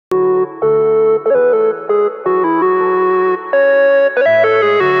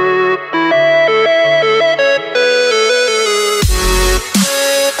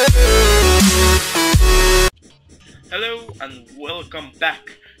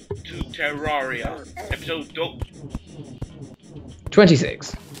back to Terraria, episode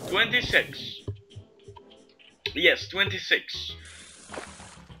 26. 26. Yes, 26.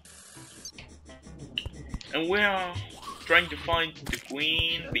 And we are trying to find the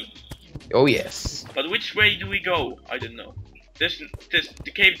queen bee. Oh yes. But which way do we go? I don't know.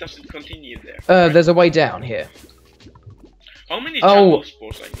 The cave doesn't continue there. Right? There's a way down here. How many jungle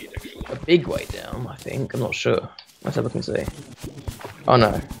spores I need actually? A big way down, I think. I'm not sure. Let's have a look and see. Oh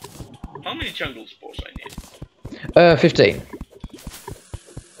no. How many jungle spores I need? 15.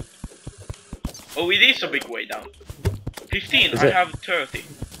 Oh, it is a big way down. 15. Is I it? have 30.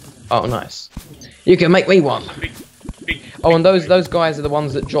 Oh nice. You can make me one. Big, oh, and those guys are the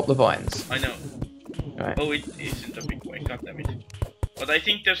ones that drop the vines. I know. Right. Oh, it isn't a big way. God damn it. But I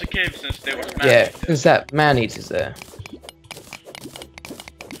think there's a cave since there was man. Yeah, since that man-eater's there.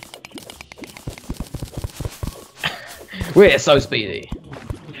 We're so speedy.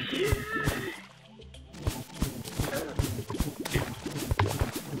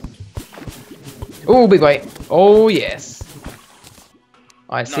 Oh, big way. Oh, yes.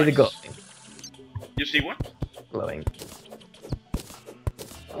 I see the glowing. You see what? Glowing.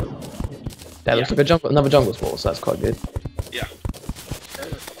 That looks like a another jungle spore, so that's quite good. Yeah.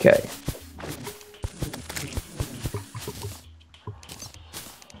 Okay.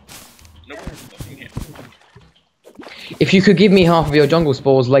 Nope, nothing here. If you could give me half of your jungle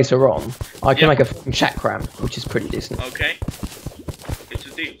spores later on, I can make a chakram, which is pretty decent. Okay. It's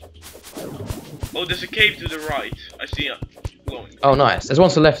a deal. Oh, there's a cave to the right. I see a glowing. Oh, nice. There's one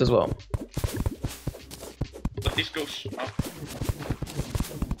to the left as well. But this goes up.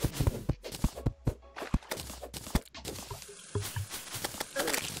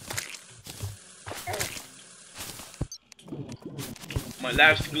 My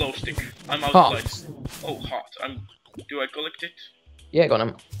last glow stick. I'm out of light. Oh, heart. Do I collect it? Yeah, got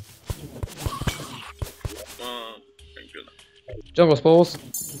him. Thank you. Jungle spores.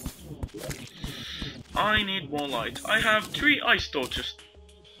 I need more light. I have 3 ice torches.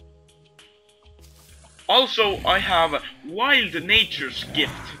 Also, I have Wild Nature's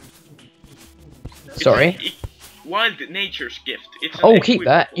Gift. Sorry? Wild Nature's Gift. Oh, keep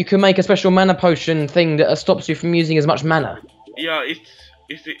that. You can make a special mana potion thing that stops you from using as much mana. Yeah, it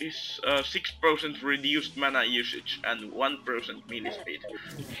is 6% reduced mana usage and 1% melee speed.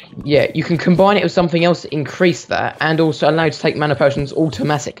 Yeah, you can combine it with something else to increase that, and also allow you to take mana potions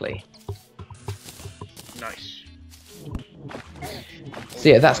automatically. Nice. So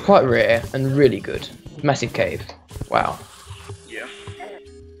yeah, that's quite rare and really good. Massive cave. Wow. Yeah.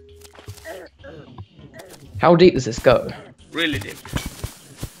 How deep does this go? Really deep.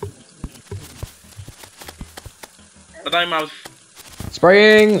 But I'm out of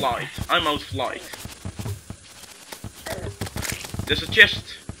Spraying! light. I'm out of light. There's a chest.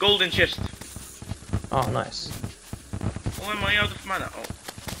 Golden chest. Oh, nice. Oh, am I out of mana?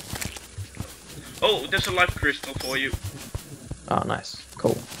 Oh, there's a life crystal for you. Oh, nice.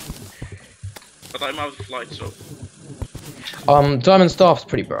 Cool. But I'm out of light, so... Diamond Staff's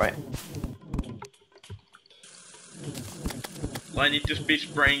pretty bright. I need to be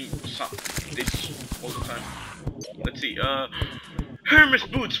spraying this all the time. Let's see, Hermes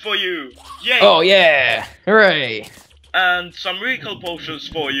boots for you! Yay! Oh, yeah! Hooray! And some recall potions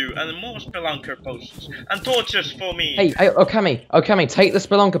for you, and more spelunker potions, and torches for me! Hey, Okami, take the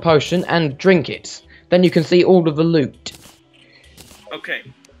Spelunker potion and drink it. Then you can see all of the loot. Okay.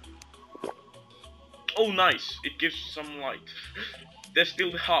 Oh, nice! It gives some light. There's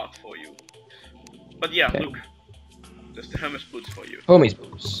still the heart for you. But yeah, look. There's the Hermes boots for you. Hermes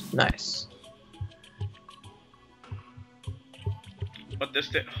boots. Nice. But there's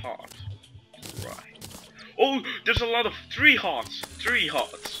the heart. Right. Oh, there's a lot of 3 hearts. 3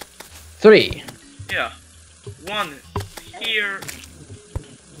 hearts. 3. Yeah. 1 here.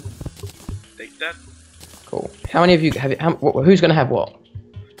 Take that. Cool. How many of you have it? Who's gonna have what?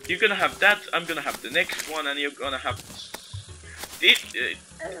 You're gonna have that. I'm gonna have the next one, and you're gonna have it.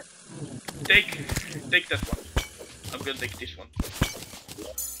 Take that one. I'm gonna take this one.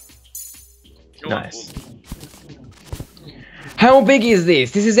 Nice. How big is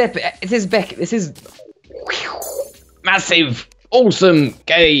this? This is epic. This is massive, awesome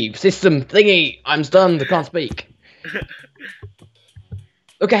cave system thingy. I'm stunned. I can't speak.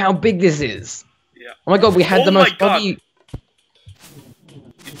 Look at how big this is. Yeah. Oh my god, we had the most buggy.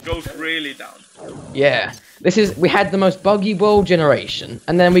 It goes really down. Yeah. We had the most buggy world generation,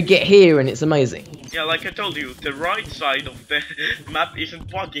 and then we get here and it's amazing. Yeah, like I told you, the right side of the map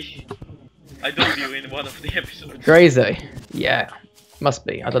isn't buggy. I told you in one of the episodes. Crazy. Yeah. Must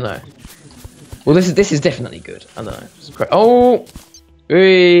be. I don't know. Well, this is definitely good. I don't know. Oh!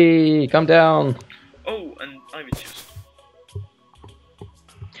 Hey, come down. Oh, and ivy chest.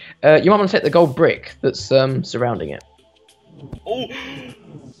 You might want to take the gold brick that's surrounding it. Oh,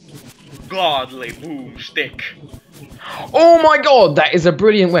 godly boomstick. Oh my god, that is a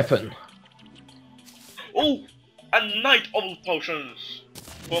brilliant weapon. Oh, and night owl potions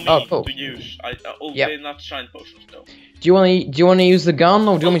for me cool. to use. Yep. They're not shine potions though. Do you want to use the gun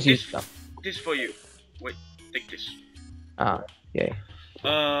or do you want me to use the gun? This for you. Wait, take this. Ah, yeah.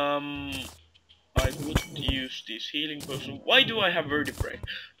 I would use this healing potion. Why do I have vertebrae?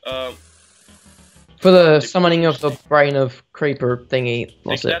 For the summoning of the brain of creeper thingy.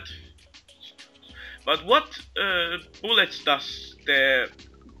 What's take it? that. But what bullets does the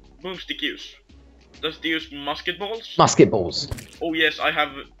boomstick use? Does it use musket balls? Musket balls. Oh yes, I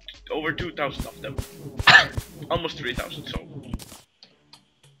have over 2,000 of them. Almost 3,000, so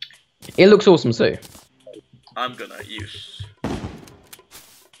It looks awesome too. I'm gonna use.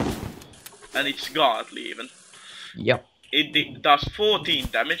 And it's godly even. Yep. It does 14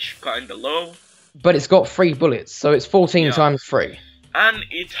 damage, kinda low. But it's got 3 bullets, so it's 14 Yeah. times 3. And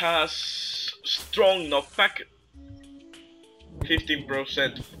it has strong knockback.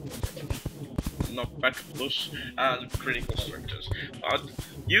 15% knockback plus and critical structures. But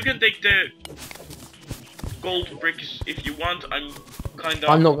you can take the gold bricks if you want. I'm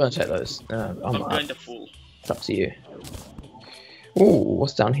not going to take those. I'm kinda full. It's up to you. Ooh,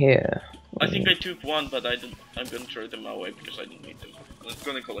 what's down here? I think I took one, but I'm gonna throw them away because I don't need them. I'm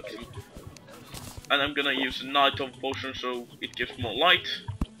gonna collect them. And I'm gonna use a night of potion so it gives more light.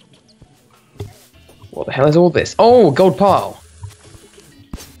 What the hell is all this? Oh, gold pile.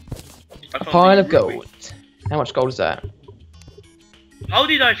 I A found pile the of ruby. gold. How much gold is that? How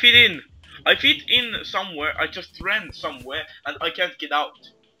did I fit in? I fit in somewhere. I just ran somewhere and I can't get out.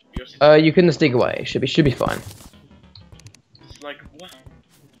 Because You can just dig away. It should be fine. it's like what?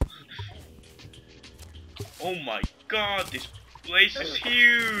 Oh my god, this place is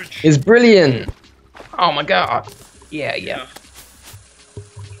huge. It's brilliant. Oh my god. Yeah.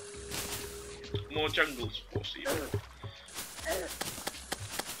 More jungle spores here.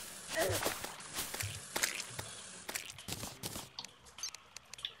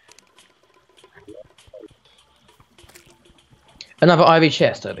 Another ivy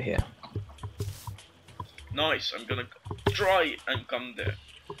chest over here. Nice, I'm gonna try and come there.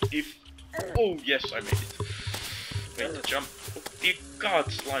 If... Oh yes, I made it. Wait, to jump. Oh dear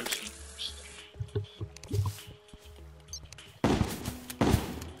god, slime some stuff.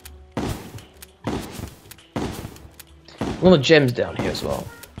 A lot of gems down here as well.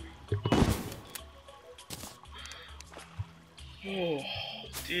 Oh,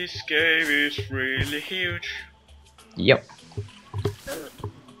 this cave is really huge. Yep.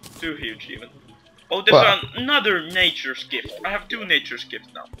 Too huge even. Oh, there's another nature's gift. I have 2 nature's gifts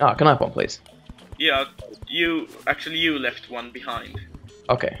now. Ah, can I have one, please? Yeah, you left one behind.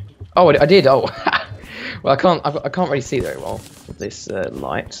 Okay. Oh, I did. Oh, well, I can't really see very well with this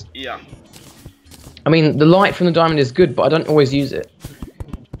light. Yeah. I mean, the light from the diamond is good, but I don't always use it.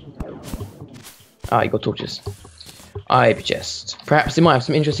 Ah, you got torches. Ivy chest. Perhaps it might have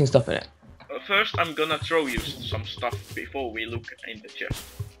some interesting stuff in it. First, I'm gonna throw you some stuff before we look in the chest.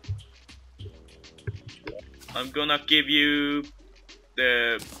 I'm gonna give you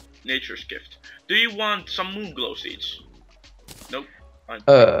the nature's gift. Do you want some moon glow seeds? Nope.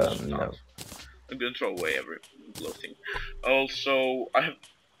 No. I'm gonna throw away every moon glow thing. Also, I have.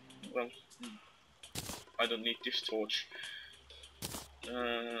 Well, I don't need this torch.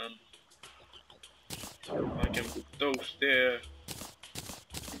 I can put those there.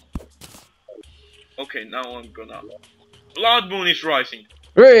 Okay, now I'm gonna. Blood moon is rising.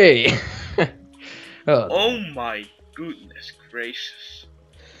 Hooray! Oh my goodness gracious.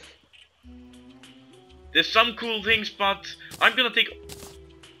 There's some cool things, but I'm gonna take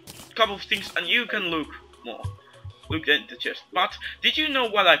a couple of things and you can look more. Look at the chest. But did you know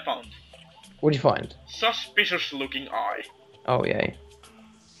what I found? What'd you find? Suspicious looking eye. Oh, yay.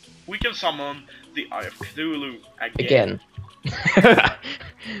 We can summon the Eye of Cthulhu again.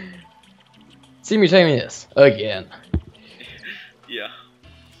 Simultaneous. Again. Yeah.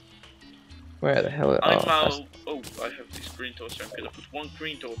 Where the hell I'm now. Oh, I have this green torch. I'm gonna put 1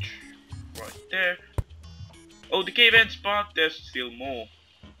 green torch right there. Oh, the cave ends, but there's still more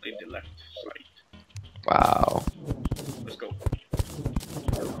in the left side. Wow. Let's go.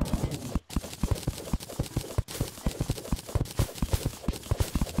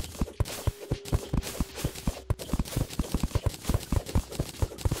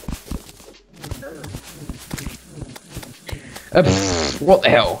 What the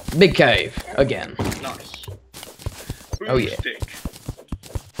hell? Big cave again. Nice. Oh, yeah. Stick.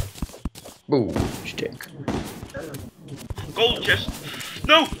 Ooh, stick. Gold chest.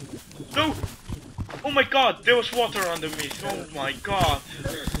 No! No! Oh my god, there was water under me. Oh my god.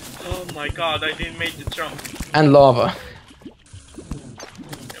 Oh my god, I didn't make the jump. And lava.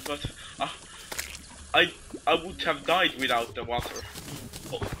 Yeah, but I would have died without the water.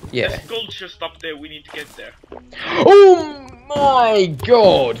 Oh, Yeah. there's gold chest up there, we need to get there. Oh my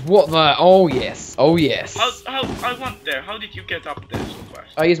god! What the? Oh yes. Oh yes. How I want there. How did you get up there so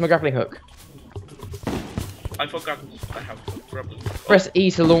fast? I used my grappling hook. I forgot I have a problem. Press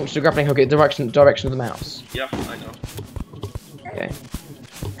E to launch the grappling hook in direction of the mouse. Yeah, I know. Okay.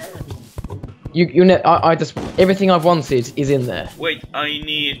 I just everything I've wanted is in there. Wait, I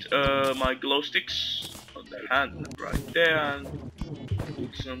need my glow sticks on the hand right there and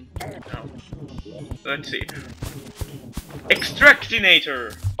put some down. Let's see.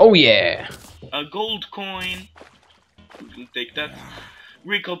 Extractinator! Oh yeah. A gold coin. We can take that.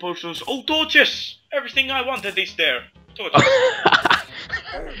 Recall potions. Oh, torches! Everything I wanted is there. Torches.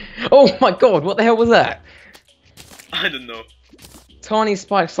 Oh my god, what the hell was that? I don't know. Tiny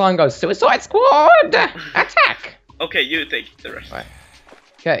spike slime goes Suicide Squad! Attack! Okay, you take the rest. Right.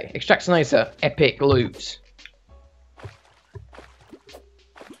 Okay, Extractinator, epic loot.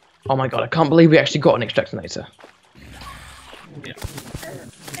 Oh my god, I can't believe we actually got an Extractinator. Yeah.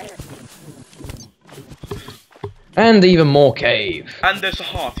 And even more cave. And there's a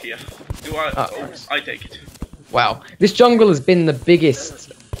heart here. Do I? Oh, Oh, nice. I take it. Wow, this jungle has been the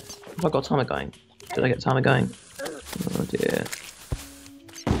biggest. Have I got a timer going? Did I get a timer going? Oh dear.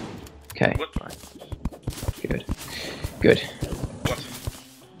 Okay. What? Right. Good. Good. What?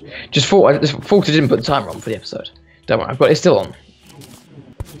 Just thought I didn't put the timer on for the episode. Don't worry, I've got it still on.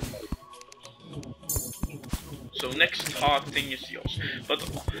 So next hard thing is yours. But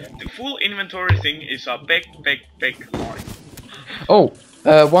the full inventory thing is a big line. Oh,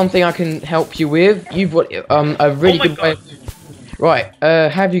 one thing I can help you with. You've got a really good way. Right.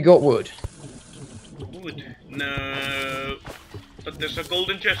 Have you got wood? Wood? No. But there's a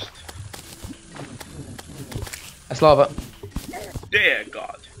golden chest. That's lava. There,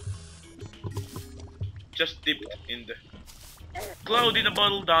 God. Just dipped in the cloud in a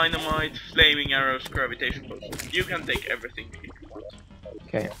bottle, dynamite, flaming arrows, gravitation potion. You can take everything if you want.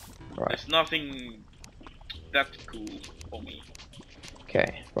 Okay. Right. There's nothing that cool for me.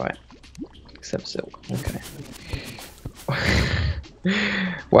 Okay. Right. Except silk. Okay.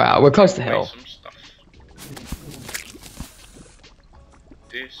 Wow, we're close to hell. Some stuff.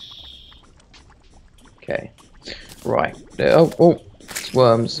 This. Okay. Right. Oh, it's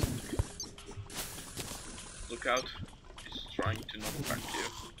worms. Look out. It's trying to knock back you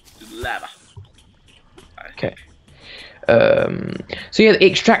to the lava. Okay. So yeah, the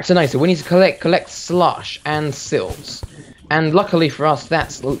extractinator. We need to collect slush and silt, and luckily for us,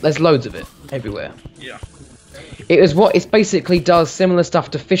 there's loads of it everywhere. Yeah. It's basically does similar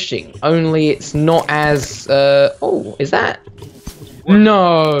stuff to fishing, only it's not as. Oh, is that? What?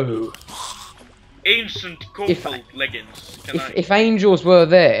 No. Ancient cobalt leggings. If angels were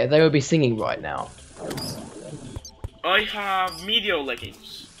there, they would be singing right now. I have meteor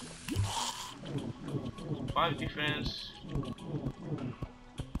leggings. 5 defense.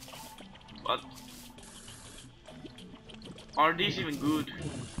 But are these even good?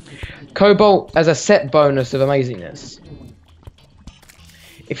 Cobalt as a set bonus of amazingness.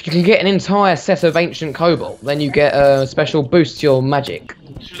 If you can get an entire set of ancient cobalt, then you get a special boost to your magic.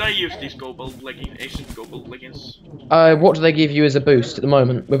 Should I use these cobalt leggings, ancient cobalt leggings? What do they give you as a boost at the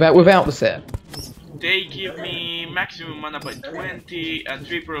moment, without the set? They give me maximum mana by 20 and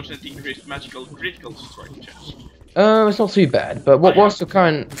 3% increased magical critical strike chance. It's not too bad, but what's the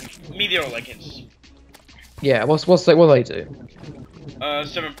current... Meteor leggings. Yeah, what do they do?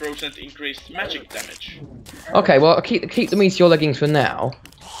 7% increased magic damage. Okay, well, I'll keep the meteor leggings for now.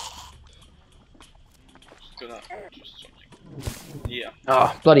 Yeah.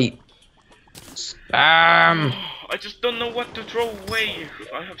 Ah, bloody... Spam! I just don't know what to throw away.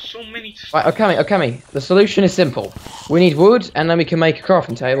 I have so many... Right, okay, the solution is simple. We need wood, and then we can make a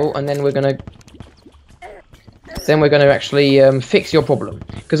crafting table, and then we're gonna actually fix your problem.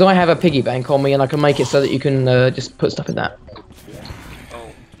 Because I have a piggy bank on me, and I can make it so that you can just put stuff in that. Oh,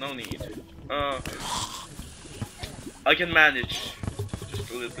 no need. I can manage just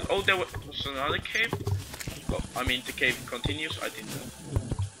a little bit. Oh, there was another cave. Well, I mean, the cave continues. I didn't know.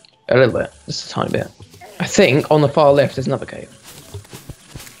 A little bit, just a tiny bit. I think on the far left there's another cave.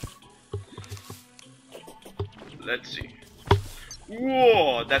 Let's see.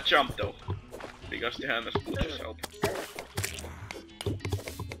 Whoa, that jump though. Because the hammer's boots help.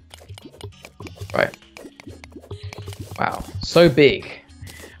 Right. Wow, so big.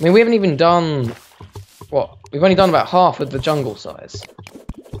 I mean, we haven't even done... What? We've only done about half of the jungle size.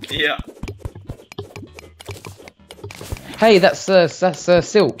 Yeah. Hey, that's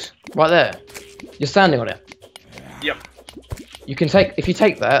silt. Right there. You're standing on it. Yep. You can take... If you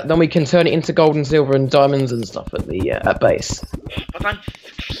take that, then we can turn it into gold and silver and diamonds and stuff at the at base. But I'm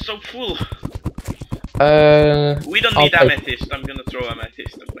so full. We don't need amethyst. I'm gonna throw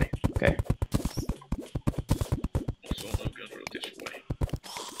amethyst away. Okay. So I'm gonna throw this away.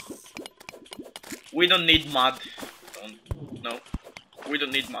 We don't need mud. No. We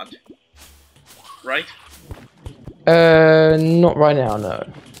don't need mud. Right? Not right now, no.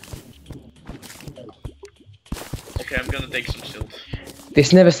 Okay, I'm gonna take some silt.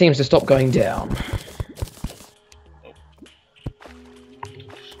 This never seems to stop going down. Oh.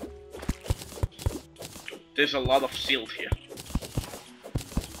 There's a lot of silt here.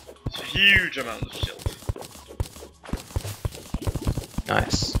 It's a huge amount of silt.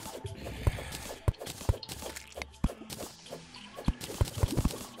 Nice.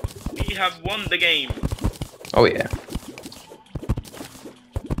 We have won the game. Oh yeah.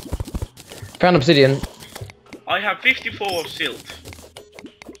 Found obsidian. I have 54 silt.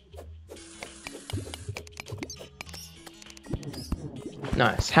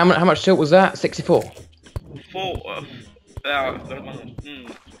 Nice. How much silt was that? 64.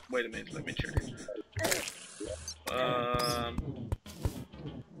 Wait a minute, let me check.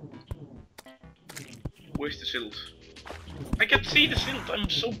 Where's the silt? I can't see the silt, I'm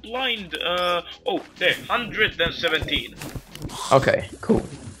so blind. Oh, there, 117. Okay, cool.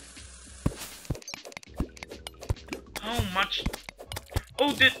 How much?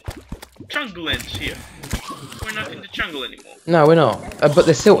 Oh, the jungle ends here. We're not in the jungle anymore. No, we're not. But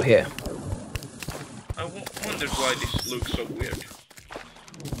there's silt here. I wondered why this looks so weird.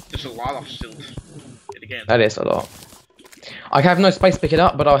 There's a lot of silt. Yet again. That is a lot. I have no space to pick it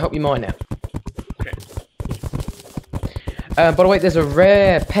up, but I'll help you mine it. Okay. By the way, there's a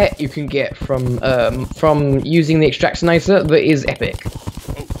rare pet you can get from using the extractinator that is epic.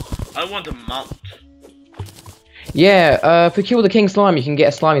 Oh, I want a mount. Yeah, if we kill the king slime, you can get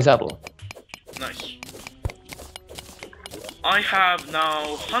a slimy saddle. Nice. I have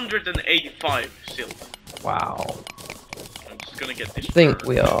now 185 silt. Wow. I'm just gonna get this. I think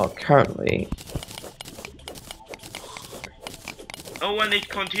we are currently... Oh, and it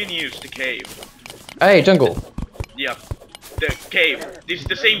continues the cave. Hey, jungle. Yeah, the cave. This is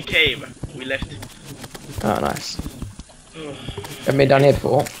the same cave we left. Oh, nice. Haven't been down here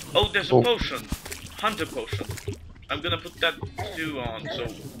before. Oh, there's a potion. Hunter potion. I'm gonna put that too on so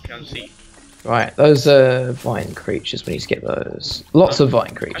you can see. Right, those are vine creatures. We need to get those. Lots of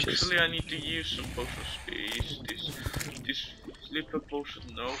vine creatures. Actually, I need to use some potions. This slipper potion?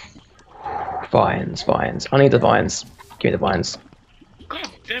 No. Vines. I need the vines. Give me the vines. God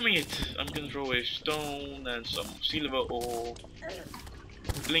damn it! I'm gonna throw a stone and some silver ore,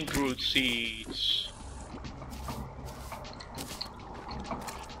 blink root seeds.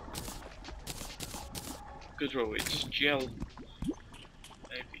 Could throw its gel,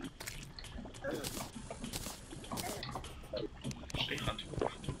 maybe. Actually, hunting.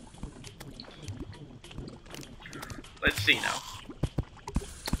 Let's see now.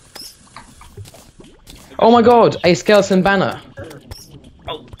 Oh my god, a skeleton banner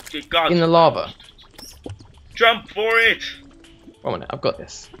Oh, good God! in the lava. Jump for it! One minute, I've got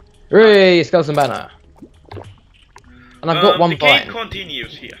this. Hooray, skeleton banner. And I've got one the cave vine.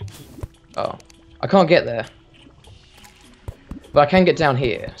 continues here. Oh, I can't get there. But I can get down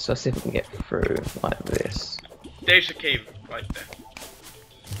here, so let's see if we can get through like this. There's a cave right there.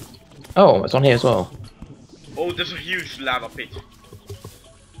 Oh, it's on here as well. Oh, there's a huge lava pit.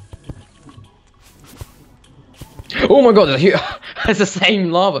 Oh my god, there's the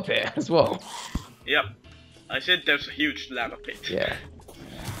same lava pit as well. Yep. I said there's a huge lava pit. Yeah.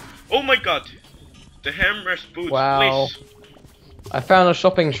 Oh my god. The hammer's boots, Wow. please. I found a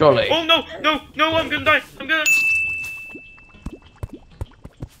shopping trolley. Oh no, I'm gonna die. I'm gonna...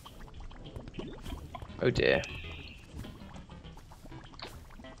 Oh dear.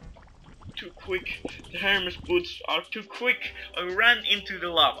 Too quick. The hammer's boots are too quick. I ran into the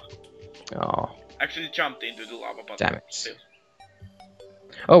lava. Oh, Actually jumped into the lava, but damn it. still.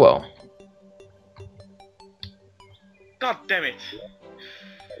 Oh well. God damn it.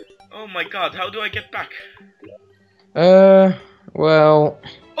 Oh my god, how do I get back? Well...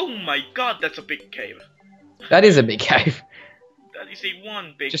 Oh my god, that's a big cave. That is a big cave. That is a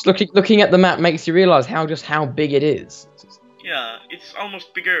one big... Just looking at the map makes you realise how big it is. Yeah, it's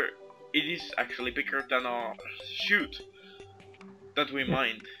almost bigger. It is actually bigger than our chute that we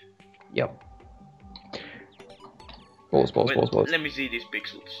mined. Yep. Pause. Let me see these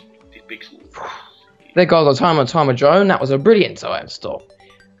pixels. These pixels. There goes the timer drone. That was a brilliant time stop.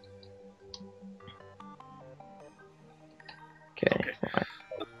 Okay. Right.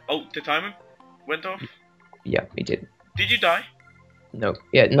 Oh, the timer went off? Yeah, he did. Did you die? No.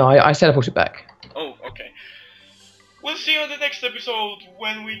 Yeah, no, I said I pushed it back. Oh, okay. We'll see you on the next episode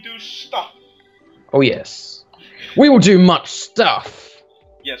when we do stuff. Oh, yes. We will do much stuff.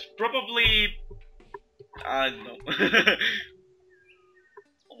 Yes, probably... I don't know.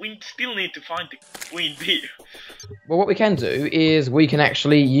 We still need to find the queen bee. Well, what we can do is we can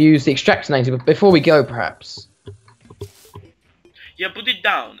actually use the extractor native before we go, perhaps. Yeah, put it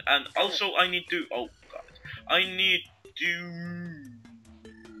down. And also I need to... Oh, God. I need to...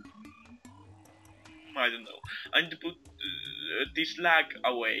 I don't know. I need to put this lag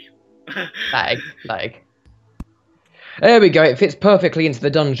away. Lag. There we go. It fits perfectly into the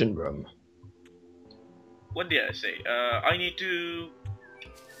dungeon room. What did I say? I need to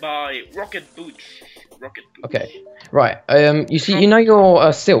buy rocket boots. Okay. Right. You see, you know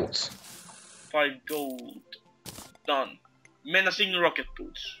your silt. 5 gold. Done. Menacing rocket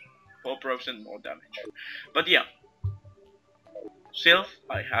boots. 4% more damage. But yeah. Sylph.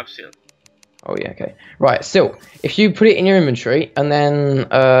 I have Sylph. Oh yeah. Okay. Right. Silt. If you put it in your inventory and then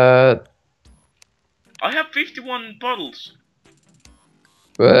I have 51 bottles.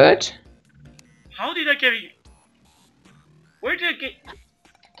 What? How did I get it? Where did I get...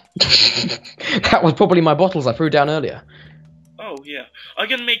 That was probably my bottles I threw down earlier. Oh, yeah. I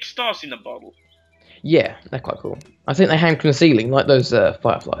can make stars in a bottle. Yeah, they're quite cool. I think they hang from the ceiling, like those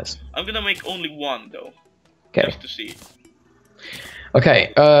fireflies. I'm gonna make only one, though. Okay. Just to see.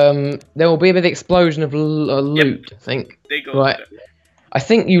 Okay, there will be a bit of explosion of loot, Yep. I think. They go Right. there. I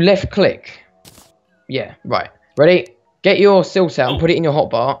think you left click. Yeah, right. Ready? Get your silt out and put it in your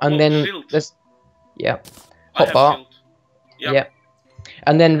hotbar, and then silt. let's... Yeah. I have Hotbar. silt. Yep. Yeah.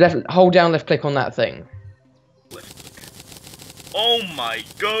 And then hold down left click on that thing. Left click. Oh my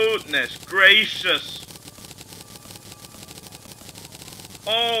goodness gracious!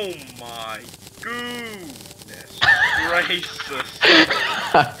 Oh my goodness gracious!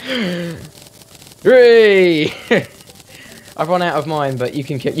 3. I've run out of mine, but you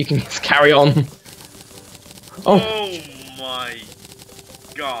can carry on. Oh my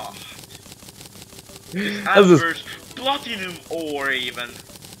god! This Amber's platinum ore even.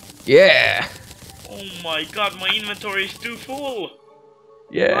 Yeah. Oh my god, my inventory is too full.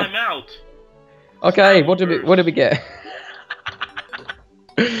 Yeah. I'm out. Okay, what did we get?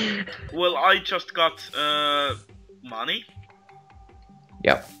 Well, I just got money.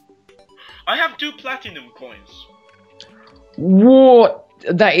 Yep. I have 2 platinum coins. What?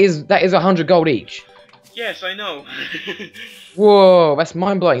 That is 100 gold each. Yes, I know. Whoa, that's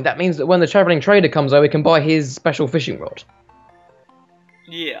mind blowing. That means that when the traveling trader comes over, we can buy his special fishing rod.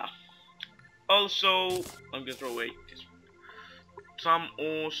 Yeah. Also, I'm gonna throw away some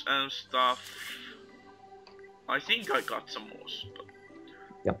ores and stuff. I think I got some ores. But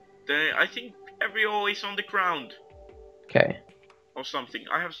Yep. I think every ore is on the ground. Okay. Or something.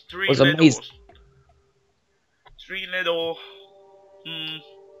 I have 3 Was lead amazing. ores. 3 lead ore.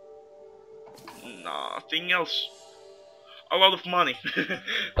 Nothing else. A lot of money.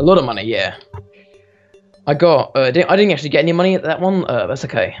 A lot of money, yeah. I got. I didn't actually get any money at that one. That's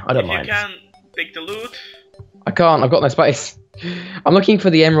okay. I don't mind. You can take the loot. I can't. I've got no space. I'm looking for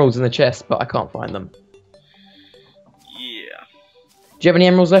the emeralds in the chest, but I can't find them. Yeah. Do you have any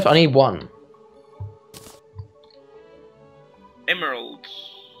emeralds left? I need 1. Emeralds.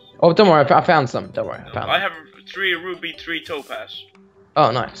 Oh, don't worry. I found some. Don't worry. I found I them. have 3 ruby, 3 topaz.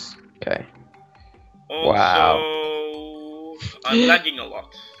 Oh, nice. Okay. Also, Wow. I'm lagging a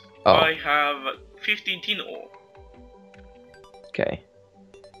lot. Oh. I have 15 tin ore. Okay.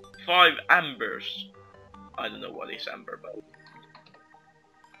 5 ambers. I don't know what is amber, but...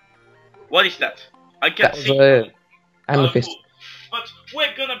 What is that? I can't That see. was amethyst. But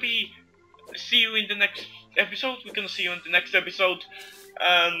we're gonna see you in the next episode. We're gonna see you in the next episode.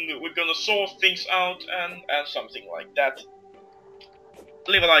 And we're gonna sort things out and something like that.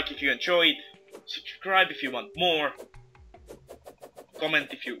 Leave a like if you enjoyed. Subscribe if you want more. Comment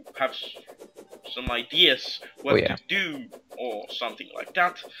if you have some ideas what to do or something like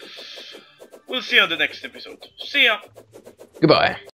that. We'll see you on the next episode. See ya! Goodbye.